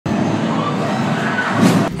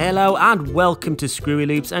Hello and welcome to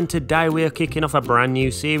ScrewyLoops, and today we are kicking off a brand new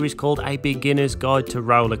series called A Beginner's Guide to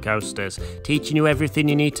Rollercoasters, teaching you everything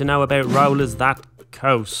you need to know about rollers that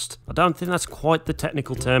coast. I don't think that's quite the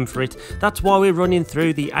technical term for it. That's why we're running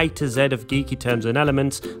through the A to Z of geeky terms and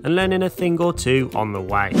elements and learning a thing or two on the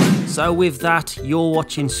way. So with that, you're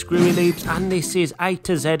watching ScrewyLoops and this is A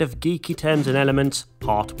to Z of geeky terms and elements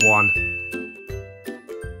part 1.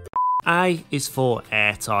 A is for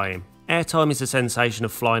airtime. Airtime is a sensation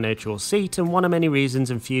of flying out your seat and one of many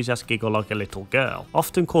reasons enthusiasts giggle like a little girl.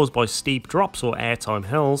 Often caused by steep drops or airtime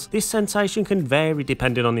hills, this sensation can vary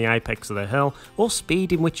depending on the apex of the hill or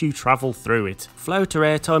speed in which you travel through it. Floater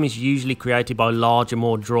airtime is usually created by larger,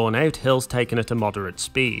 more drawn out hills taken at a moderate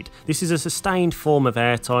speed. This is a sustained form of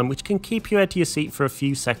airtime which can keep you out of your seat for a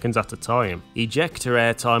few seconds at a time. Ejector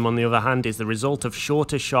airtime, on the other hand, is the result of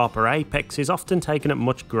shorter, sharper apexes often taken at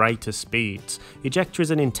much greater speeds. Ejector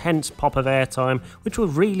is an intense pop of airtime which will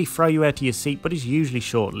really throw you out of your seat but is usually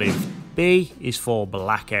short-lived. B is for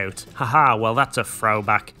blackout. Haha, well that's a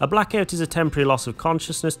throwback. A blackout is a temporary loss of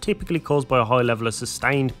consciousness typically caused by a high level of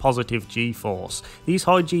sustained positive G-force. These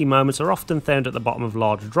high G moments are often found at the bottom of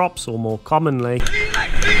large drops or more commonly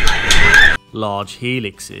large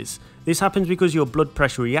helixes. This happens because your blood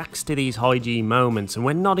pressure reacts to these high G moments, and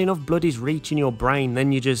when not enough blood is reaching your brain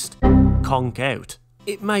then you just conk out.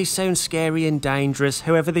 It may sound scary and dangerous,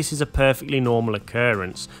 however this is a perfectly normal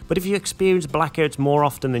occurrence, but if you experience blackouts more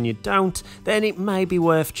often than you don't, then it may be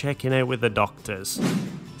worth checking out with the doctors.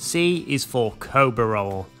 C is for cobra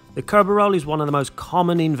roll. The cobra roll is one of the most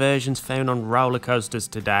common inversions found on roller coasters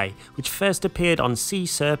today, which first appeared on Sea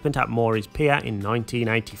Serpent at Maury's Pier in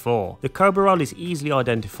 1984. The cobra roll is easily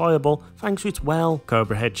identifiable thanks to its, well,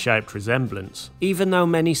 cobra head shaped resemblance. Even though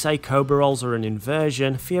many say cobra rolls are an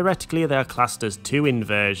inversion, theoretically they are classed as two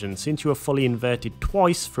inversions since you are fully inverted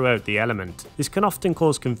twice throughout the element. This can often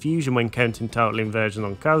cause confusion when counting total inversions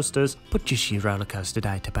on coasters, but just your roller coaster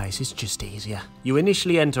database is just easier. You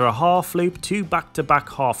initially enter a half loop, two back-to-back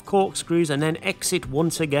half corkscrews, and then exit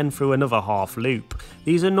once again through another half loop.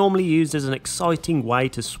 These are normally used as an exciting way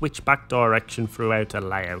to switch back direction throughout a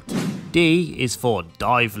layout. D is for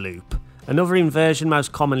dive loop. Another inversion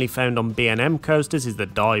most commonly found on B&M coasters is the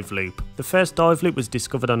dive loop. The first dive loop was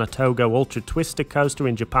discovered on a Togo Ultra Twister coaster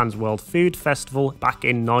in Japan's World Food Festival back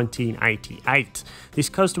in 1988. This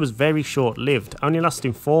coaster was very short-lived, only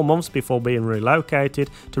lasting 4 months before being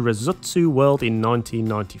relocated to Rezutsu World in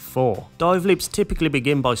 1994. Dive loops typically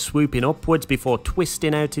begin by swooping upwards before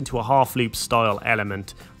twisting out into a half-loop style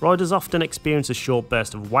element. Riders often experience a short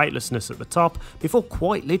burst of weightlessness at the top before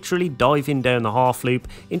quite literally diving down the half loop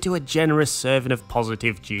into a generous serving of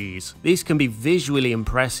positive G's. These can be visually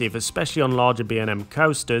impressive, especially on larger B&M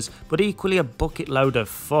coasters, but equally a bucket load of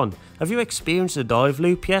fun. Have you experienced a dive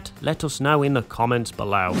loop yet? Let us know in the comments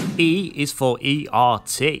below. E is for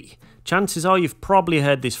ERT. Chances are you've probably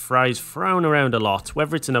heard this phrase thrown around a lot,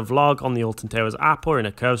 whether it's in a vlog on the Alton Towers app or in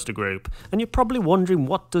a coaster group, and you're probably wondering,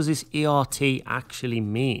 what does this ERT actually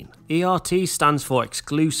mean? ERT stands for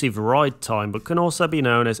exclusive ride time, but can also be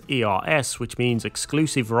known as ERS, which means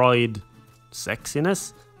exclusive ride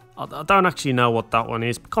sexiness? I don't actually know what that one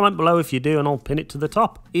is. Comment below if you do and I'll pin it to the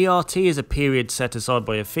top. ERT is a period set aside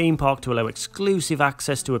by a theme park to allow exclusive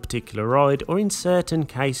access to a particular ride, or in certain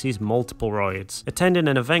cases multiple rides. Attending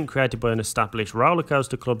an event created by an established roller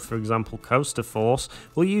coaster club, for example Coaster Force,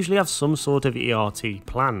 will usually have some sort of ERT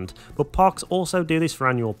planned, but parks also do this for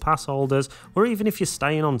annual pass holders or even if you're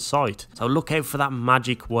staying on site. So look out for that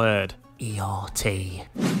magic word, ERT.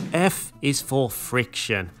 F is for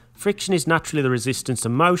friction. Friction is naturally the resistance to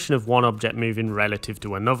motion of one object moving relative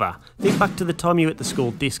to another. Think back to the time you were at the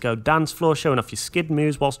school disco dance floor showing off your skid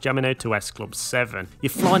moves whilst jamming out to S Club 7.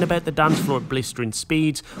 You're flying about the dance floor at blistering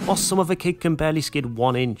speeds whilst some other kid can barely skid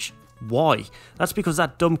 1 inch. Why? That's because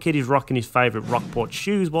that dumb kid is rocking his favourite Rockport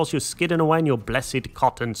shoes whilst you're skidding away in your blessed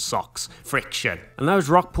cotton socks. Friction. And those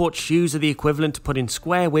Rockport shoes are the equivalent to putting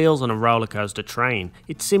square wheels on a roller coaster train.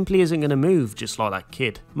 It simply isn't going to move just like that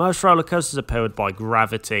kid. Most roller coasters are powered by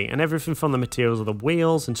gravity, and everything from the materials of the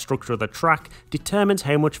wheels and structure of the track determines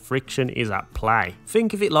how much friction is at play.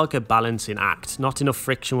 Think of it like a balancing act. Not enough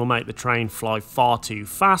friction will make the train fly far too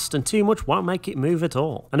fast, and too much won't make it move at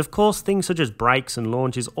all. And of course, things such as brakes and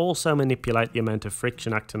launches also manipulate the amount of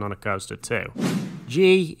friction acting on a coaster too.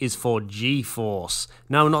 G is for G-force.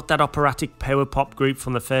 No, not that operatic power pop group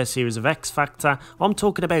from the first series of X Factor. I'm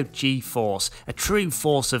talking about G-force, a true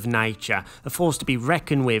force of nature, a force to be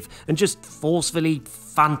reckoned with, and just forcefully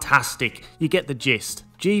fantastic. You get the gist.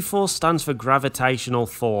 G-force stands for gravitational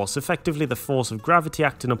force, effectively the force of gravity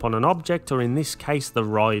acting upon an object, or in this case the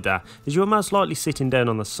rider. As you are most likely sitting down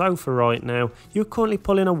on the sofa right now, you are currently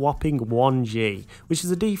pulling a whopping 1G, which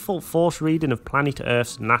is the default force reading of planet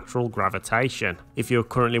Earth's natural gravitation. If you are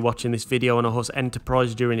currently watching this video on a Hus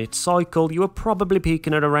Enterprise during its cycle, you are probably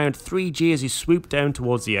peaking at around 3G as you swoop down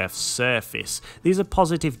towards the Earth's surface. These are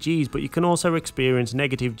positive Gs, but you can also experience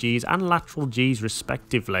negative Gs and lateral Gs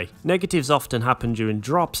respectively. Negatives often happen during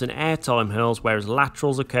drops and airtime hurls, whereas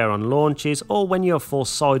laterals occur on launches or when you are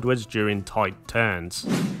forced sideways during tight turns.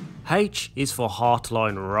 H is for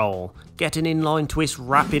heartline roll. Get an inline twist,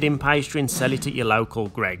 wrap it in pastry and sell it at your local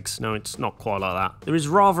Greggs. No, it's not quite like that. There is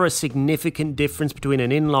rather a significant difference between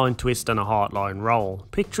an inline twist and a heartline roll.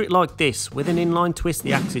 Picture it like this: with an inline twist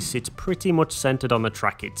the axis sits pretty much centered on the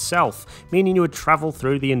track itself, meaning you would travel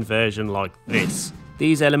through the inversion like this.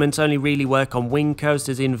 These elements only really work on wing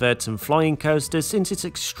coasters, inverts and flying coasters, since it's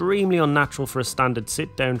extremely unnatural for a standard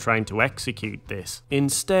sit-down train to execute this.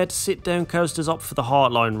 Instead, sit-down coasters opt for the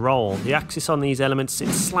heartline roll. The axis on these elements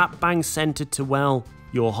sits slap bang centered to, well,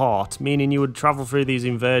 your heart, meaning you would travel through these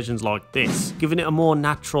inversions like this, giving it a more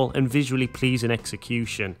natural and visually pleasing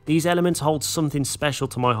execution. These elements hold something special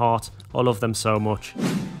to my heart. I love them so much.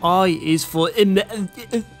 I is for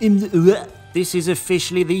This is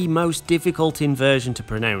officially the most difficult inversion to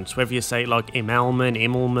pronounce, whether you say it like Immelman,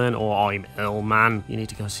 Immelman, or I'm Illman. You need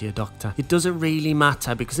to go see a doctor. It doesn't really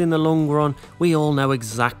matter, because in the long run, we all know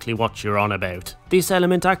exactly what you're on about. This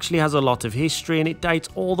element actually has a lot of history, and it dates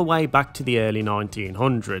all the way back to the early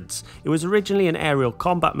 1900s. It was originally an aerial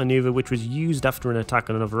combat maneuver which was used after an attack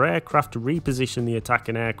on another aircraft to reposition the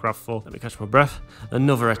attacking aircraft for, let me catch my breath,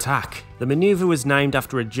 another attack. The maneuver was named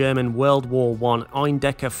after a German World War I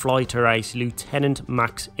Eindecker fighter ace, Lieutenant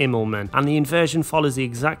Max Immelman, and the inversion follows the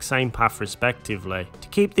exact same path respectively. To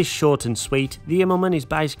keep this short and sweet, the Immelman is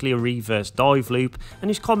basically a reverse dive loop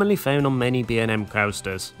and is commonly found on many B&M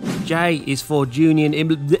coasters. J is for Junior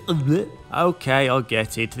Okay, I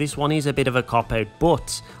get it. This one is a bit of a cop-out,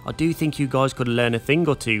 but I do think you guys could learn a thing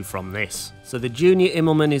or two from this. So the Junior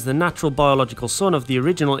Immelman is the natural biological son of the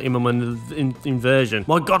original Immelman inversion.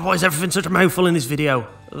 My god, why is everything such a mouthful in this video?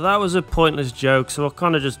 That was a pointless joke, so I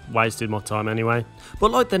kind of just wasted my time anyway.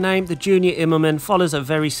 But like the name, the Junior Immelman follows a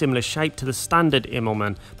very similar shape to the standard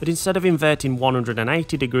Immelman, but instead of inverting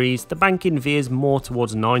 180 degrees, the banking veers more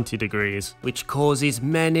towards 90 degrees, which causes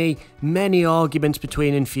many arguments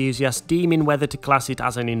between enthusiasts deeming whether to class it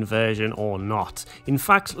as an inversion or not. In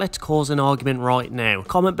fact, let's cause an argument right now.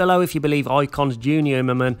 Comment below if you believe Icon's Junior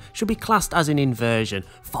Immelman should be classed as an inversion.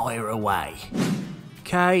 Fire away.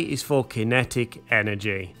 K is for kinetic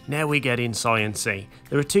energy. Now we get in sciencey.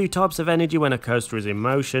 There are two types of energy when a coaster is in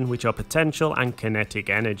motion, which are potential and kinetic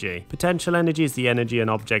energy. Potential energy is the energy an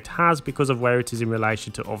object has because of where it is in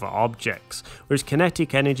relation to other objects, whereas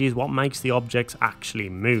kinetic energy is what makes the objects actually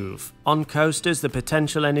move. On coasters, the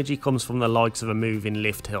potential energy comes from the likes of a moving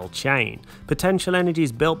lift hill chain. Potential energy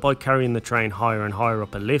is built by carrying the train higher and higher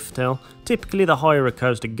up a lift hill. Typically, the higher a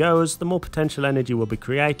coaster goes, the more potential energy will be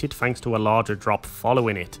created thanks to a larger drop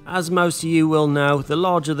following it. As most of you will know, the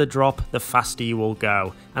larger the drop, the faster you will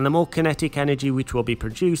go, and the more kinetic energy which will be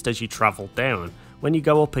produced as you travel down. When you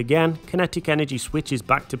go up again, kinetic energy switches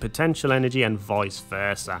back to potential energy and vice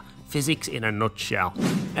versa. Physics in a nutshell.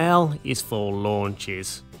 L is for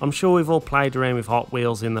launches. I'm sure we've all played around with Hot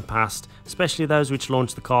Wheels in the past, especially those which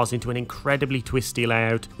launch the cars into an incredibly twisty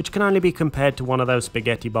layout, which can only be compared to one of those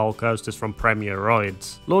spaghetti bowl coasters from Premier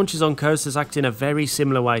Rides. Launches on coasters act in a very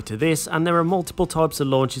similar way to this, and there are multiple types of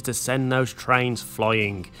launches to send those trains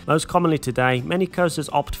flying. Most commonly today, many coasters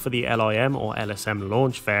opt for the LIM or LSM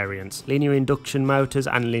launch variants, linear induction motors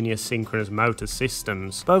and linear synchronous motor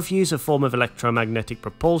systems. Both use a form of electromagnetic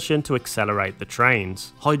propulsion to accelerate the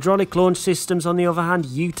trains. Hydraulic launch systems, on the other hand,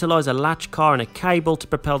 utilise a latch car and a cable to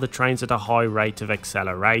propel the trains at a high rate of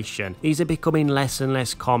acceleration. These are becoming less and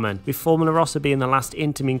less common, with Formula Rossa being the last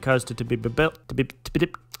Intamin coaster to be built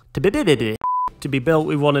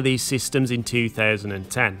with one of these systems in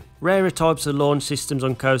 2010. Rarer types of launch systems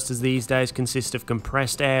on coasters these days consist of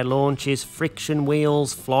compressed air launches, friction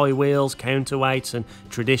wheels, flywheels, counterweights and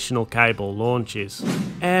traditional cable launches.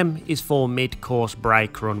 M is for mid-course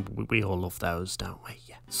brake run. We all love those, don't we?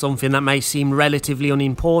 Yeah. Something that may seem relatively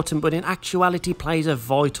unimportant but in actuality plays a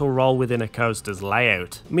vital role within a coaster's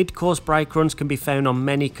layout. Mid-course brake runs can be found on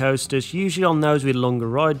many coasters, usually on those with longer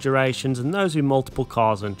ride durations and those with multiple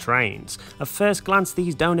cars and trains. At first glance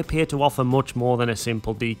these don't appear to offer much more than a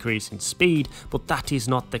simple decrease in speed, but that is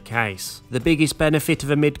not the case. The biggest benefit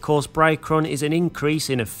of a mid-course brake run is an increase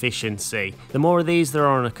in efficiency. The more of these there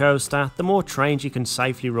are on a coaster, the more trains you can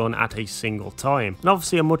safely run at a single time, and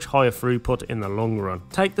obviously a much higher throughput in the long run.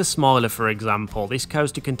 Take the Smiler for example. This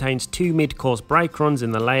coaster contains 2 mid-course brake runs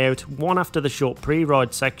in the layout, one after the short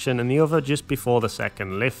pre-ride section and the other just before the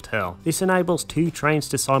second lift hill. This enables 2 trains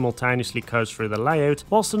to simultaneously coast through the layout,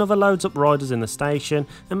 whilst another loads up riders in the station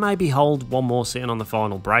and maybe hold one more sitting on the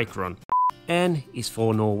final brake run. N is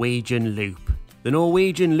for Norwegian Loop. The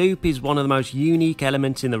Norwegian Loop is one of the most unique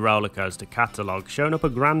elements in the rollercoaster catalogue, showing up a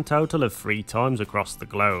grand total of 3 times across the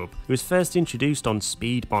globe. It was first introduced on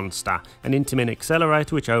Speed Monster, an intimate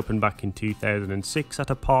accelerator which opened back in 2006 at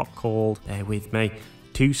a park called, bear with me,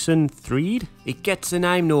 Tusenfryd? It gets the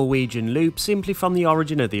name Norwegian Loop simply from the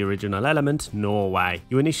origin of the original element, Norway.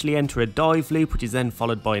 You initially enter a dive loop which is then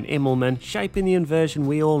followed by an Immelman, shaping the inversion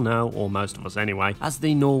we all know, or most of us anyway, as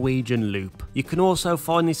the Norwegian Loop. You can also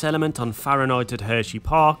find this element on Fahrenheit at Hershey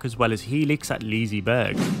Park as well as Helix at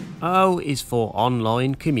Liseberg. O is for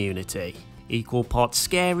online community. Equal parts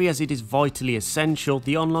scary as it is vitally essential,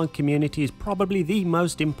 the online community is probably the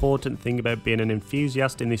most important thing about being an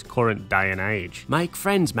enthusiast in this current day and age. Make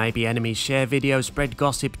friends, maybe enemies, share videos, spread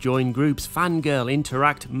gossip, join groups, fangirl,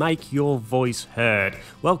 interact, make your voice heard.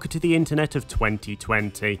 Welcome to the internet of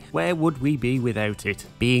 2020. Where would we be without it?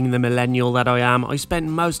 Being the millennial that I am, I spent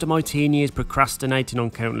most of my teen years procrastinating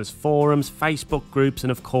on countless forums, Facebook groups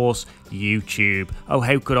and of course YouTube. Oh,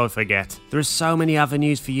 how could I forget? There are so many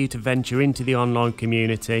avenues for you to venture into the online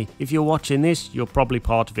community. If you're watching this, you're probably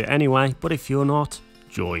part of it anyway, but if you're not,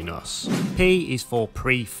 join us. P is for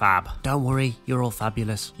Pre-Fab. Don't worry, you're all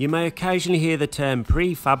fabulous. You may occasionally hear the term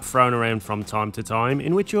Pre-Fab thrown around from time to time,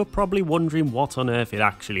 in which you're probably wondering what on earth it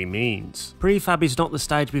actually means. Pre-Fab is not the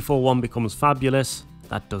stage before one becomes fabulous.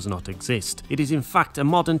 That does not exist. It is in fact a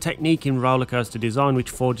modern technique in rollercoaster design which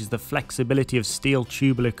forges the flexibility of steel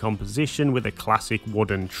tubular composition with a classic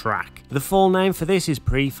wooden track. The full name for this is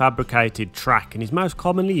prefabricated track and is most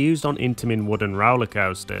commonly used on Intamin wooden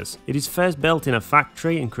rollercoasters. It is first built in a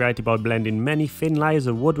factory and created by blending many thin layers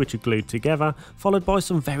of wood which are glued together, followed by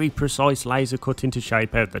some very precise laser cutting to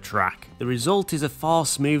shape out the track. The result is a far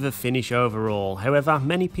smoother finish overall. However,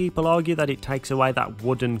 many people argue that it takes away that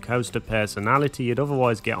wooden coaster personality you'd otherwise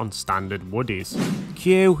get on standard woodies.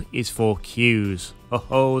 Q is for queues.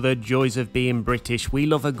 Oh, the joys of being British. We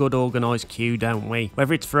love a good organised queue, don't we?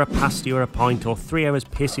 Whether it's for a pasty or a pint or 3 hours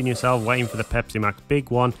pissing yourself waiting for the Pepsi Max big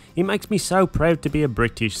one, it makes me so proud to be a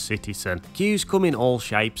British citizen. Queues come in all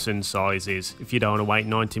shapes and sizes. If you don't want to wait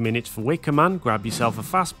 90 minutes for Wicker Man, grab yourself a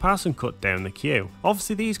fast pass and cut down the queue.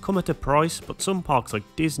 Obviously these come at a price, but some parks like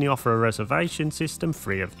Disney offer a reservation system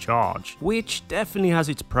free of charge, which definitely has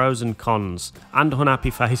its pros and cons, and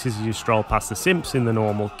unhappy faces as you stroll past the simps in the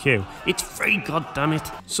normal queue. It's free, goddammit.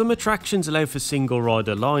 Some attractions allow for single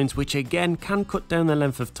rider lines, which again can cut down the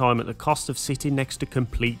length of time at the cost of sitting next to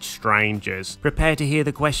complete strangers. Prepare to hear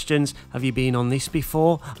the questions, have you been on this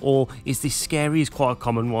before? Or is this scary? Is quite a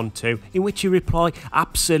common one too, in which you reply,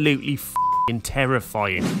 absolutely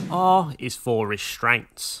terrifying. R is for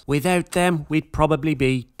restraints. Without them, we'd probably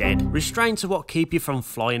be dead. Restraints are what keep you from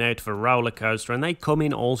flying out of a roller coaster, and they come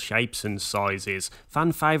in all shapes and sizes.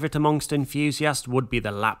 Fan favourite amongst enthusiasts would be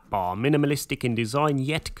the lap bar, minimalistic in design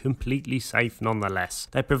yet completely safe nonetheless.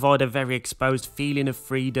 They provide a very exposed feeling of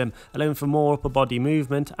freedom, allowing for more upper body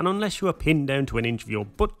movement, and unless you are pinned down to an inch of your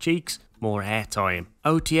butt cheeks, more airtime.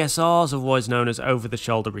 OTSRs, otherwise known as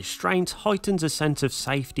over-the-shoulder restraints, heightens a sense of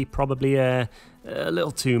safety probably a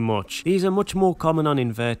little too much. These are much more common on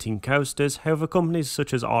inverting coasters, however companies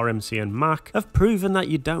such as RMC and Mack have proven that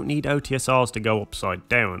you don't need OTSRs to go upside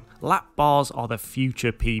down. Lap bars are the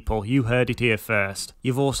future, people, you heard it here first.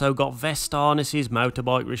 You've also got vest harnesses,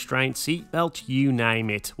 motorbike restraints, seat belts, you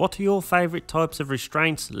name it. What are your favourite types of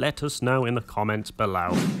restraints? Let us know in the comments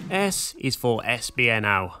below. S is for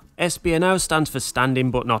SBNO. SBNO stands for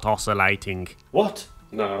standing but not oscillating. What?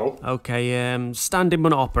 No. Okay, standing but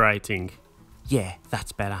not operating. Yeah,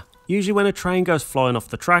 that's better. Usually when a train goes flying off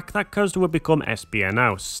the track, that coaster would become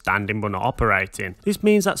SBNO, standing but not operating. This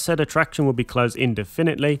means that said attraction will be closed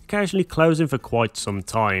indefinitely, occasionally closing for quite some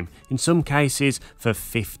time, in some cases for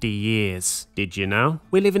 50 years. Did you know?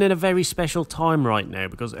 We're living in a very special time right now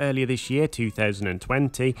because earlier this year,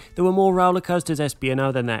 2020, there were more roller coasters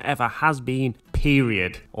SBNO than there ever has been,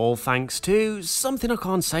 period. All thanks to something I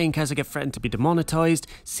can't say in case I get threatened to be demonetized.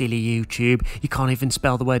 Silly YouTube, you can't even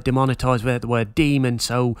spell the word demonetized without the word demon,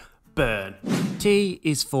 so burn. T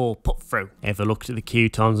is for put through. Ever looked at the queue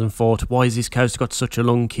times and thought, why has this coaster got such a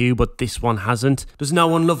long queue but this one hasn't? Does no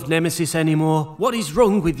one love Nemesis anymore? What is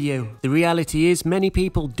wrong with you? The reality is many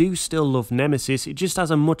people do still love Nemesis, it just has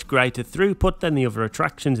a much greater throughput than the other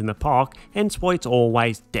attractions in the park, hence why it's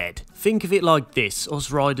always dead. Think of it like this, us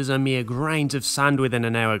riders are mere grains of sand within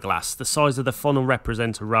an hourglass. The size of the funnel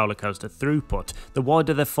represents a roller coaster throughput. The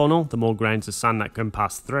wider the funnel, the more grains of sand that can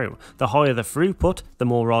pass through. The higher the throughput, the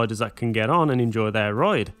more riders that can get on and enjoy their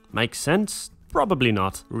ride. Makes sense? Probably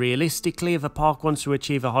not. Realistically, if a park wants to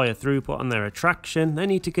achieve a higher throughput on their attraction, they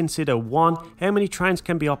need to consider 1. How many trains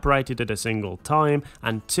can be operated at a single time,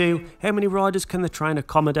 and 2. How many riders can the train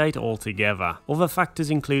accommodate altogether. Other factors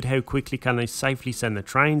include how quickly can they safely send the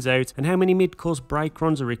trains out, and how many mid-course brake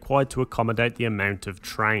runs are required to accommodate the amount of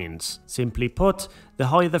trains. Simply put, the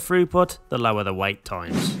higher the throughput, the lower the wait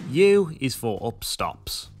times. U is for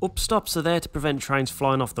upstops. Upstops are there to prevent trains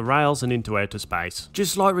flying off the rails and into outer space.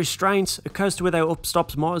 Just like restraints, a coaster without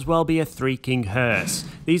upstops might as well be a three-king hearse.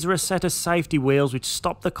 These are a set of safety wheels which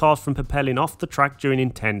stop the cars from propelling off the track during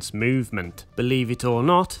intense movement. Believe it or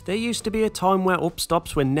not, there used to be a time where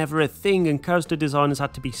upstops were never a thing and coaster designers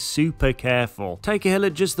had to be super careful. Take a hill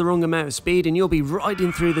at just the wrong amount of speed and you'll be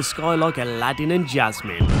riding through the sky like Aladdin and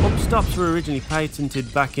Jasmine. Upstops were originally patented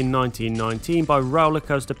back in 1919 by roller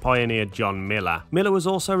coaster pioneer John Miller. Miller was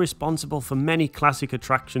also responsible for many classic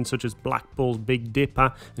attractions such as Blackpool's Big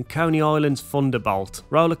Dipper and Coney Island's Thunderbolt.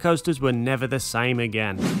 Roller coasters were never the same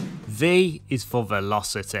again. V is for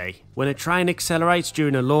velocity. When a train accelerates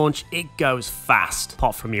during a launch, it goes fast.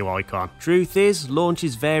 Pop from you, icon. Truth is,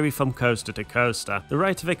 launches vary from coaster to coaster. The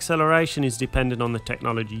rate of acceleration is dependent on the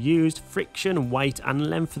technology used, friction, weight and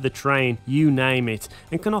length of the train, you name it,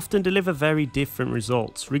 and can often deliver very different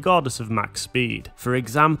results, regardless of max speed. For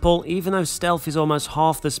example, even though stealth is almost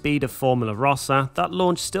half the speed of Formula Rossa, that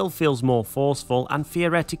launch still feels more forceful, and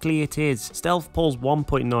theoretically it is. Stealth pulls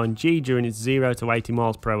 1.9 G during its 0 to 80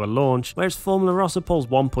 miles per hour launch, whereas Formula Rossa pulls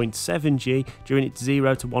 1.7 G during its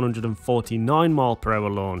 0 to 149 mile per hour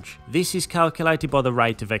launch. This is calculated by the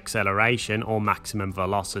rate of acceleration or maximum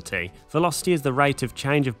velocity. Velocity is the rate of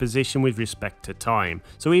change of position with respect to time.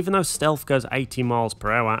 So even though Stealth goes 80 miles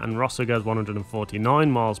per hour and Rossa goes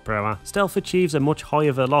 149 miles per hour, Stealth achieves a much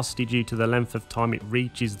higher velocity due to the length of time it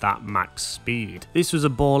reaches that max speed. This was a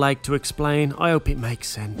ball ache to explain, I hope it makes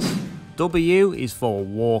sense. W is for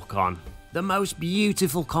walk on. The most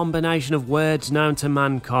beautiful combination of words known to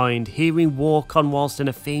mankind. Hearing walk on whilst in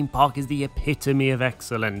a theme park is the epitome of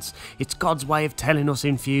excellence. It's God's way of telling us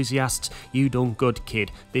enthusiasts, you done good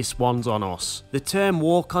kid, this one's on us. The term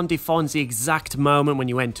walk on defines the exact moment when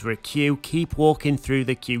you enter a queue. Keep walking through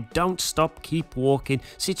the queue, don't stop, keep walking,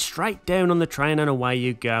 sit straight down on the train and away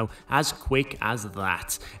you go, as quick as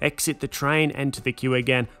that. Exit the train, enter the queue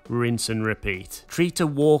again, rinse and repeat. Treat a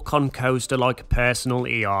walk on coaster like a personal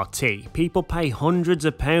ERT. People pay hundreds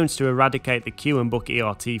of pounds to eradicate the queue and book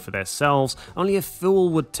ERT for themselves. Only a fool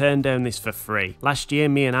would turn down this for free. Last year,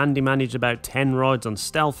 me and Andy managed about 10 rides on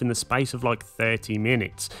Stealth in the space of like 30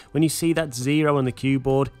 minutes. When you see that 0 on the queue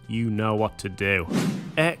board, you know what to do.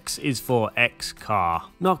 X is for X car.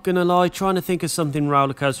 Not gonna lie, trying to think of something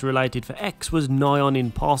roller coaster related for X was nigh on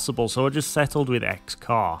impossible, so I just settled with X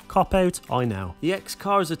car. Cop out, I know. The X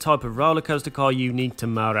car is a type of roller coaster car unique to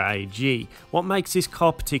Mora AG. What makes this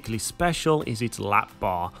car particularly special is its lap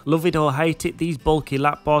bar. Love it or hate it, these bulky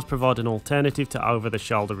lap bars provide an alternative to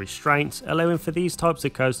over-the-shoulder restraints, allowing for these types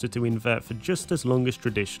of coaster to invert for just as long as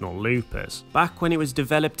traditional loopers. Back when it was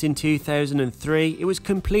developed in 2003, it was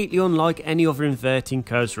completely unlike any other inverting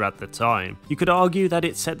coaster at the time. You could argue that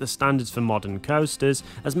it set the standards for modern coasters,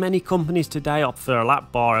 as many companies today opt for a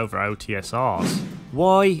lap bar over OTSRs.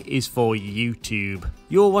 Y is for YouTube.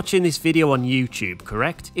 You're watching this video on YouTube,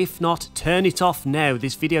 correct? If not, turn it off now.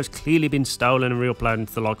 This video's clearly been stolen and re-uploaded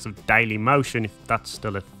into the likes of Dailymotion, if that's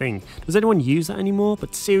still a thing. Does anyone use that anymore?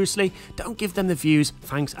 But seriously, don't give them the views,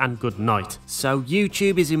 thanks and good night. So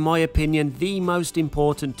YouTube is, in my opinion, the most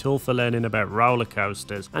important tool for learning about roller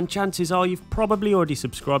coasters, and chances are you've probably already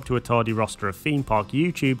subscribed to a tidy roster of theme park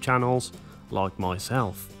YouTube channels, like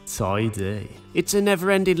myself. Tidy. It's a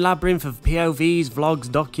never-ending labyrinth of POVs, vlogs,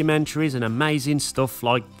 documentaries and amazing stuff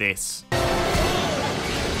like this.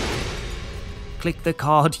 Click the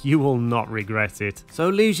card, you will not regret it. So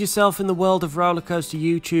lose yourself in the world of rollercoaster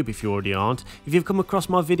YouTube if you already aren't. If you've come across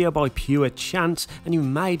my video by pure chance and you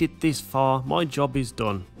made it this far, my job is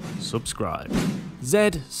done. Subscribe.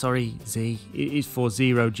 Z is for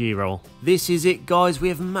zero G-roll. This is it guys, we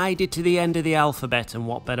have made it to the end of the alphabet, and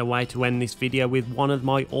what better way to end this video with one of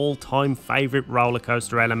my all-time favourite roller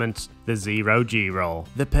coaster elements, the zero G-roll.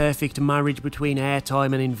 The perfect marriage between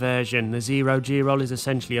airtime and inversion. The zero G-roll is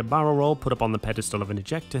essentially a barrel roll put up on the pedestal of an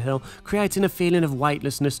ejector hill, creating a feeling of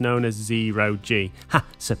weightlessness known as zero G. Ha,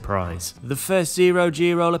 surprise. The first zero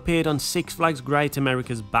G-roll appeared on Six Flags Great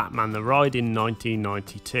America's Batman the Ride in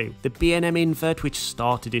 1992. The B&M invert which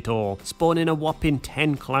started it all, spawning a whopping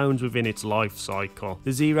 10 clones within its life cycle.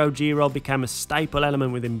 The zero G-roll became a staple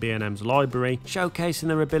element within B&M's library, showcasing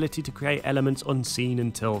their ability to create elements unseen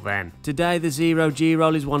until then. Today the zero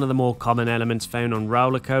G-roll is one of the more common elements found on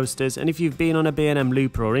roller coasters, and if you've been on a B&M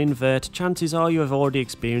looper or invert, chances are you have already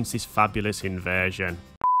experienced this fabulous inversion.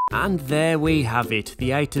 And there we have it,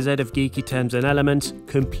 the A to Z of geeky terms and elements,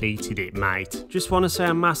 completed it mate. Just want to say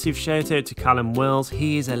a massive shout out to Callum Wells,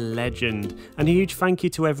 he is a legend. And a huge thank you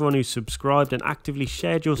to everyone who subscribed and actively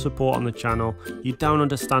shared your support on the channel. You don't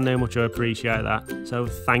understand how much I appreciate that, so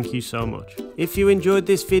thank you so much. If you enjoyed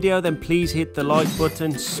this video then please hit the like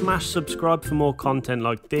button, smash subscribe for more content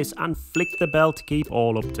like this, and flick the bell to keep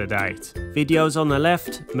all up to date. Videos on the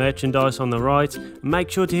left, merchandise on the right, and make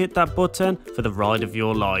sure to hit that button for the ride of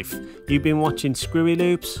your life. You've been watching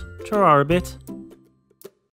ScrewyLoops, ta-ra a bit.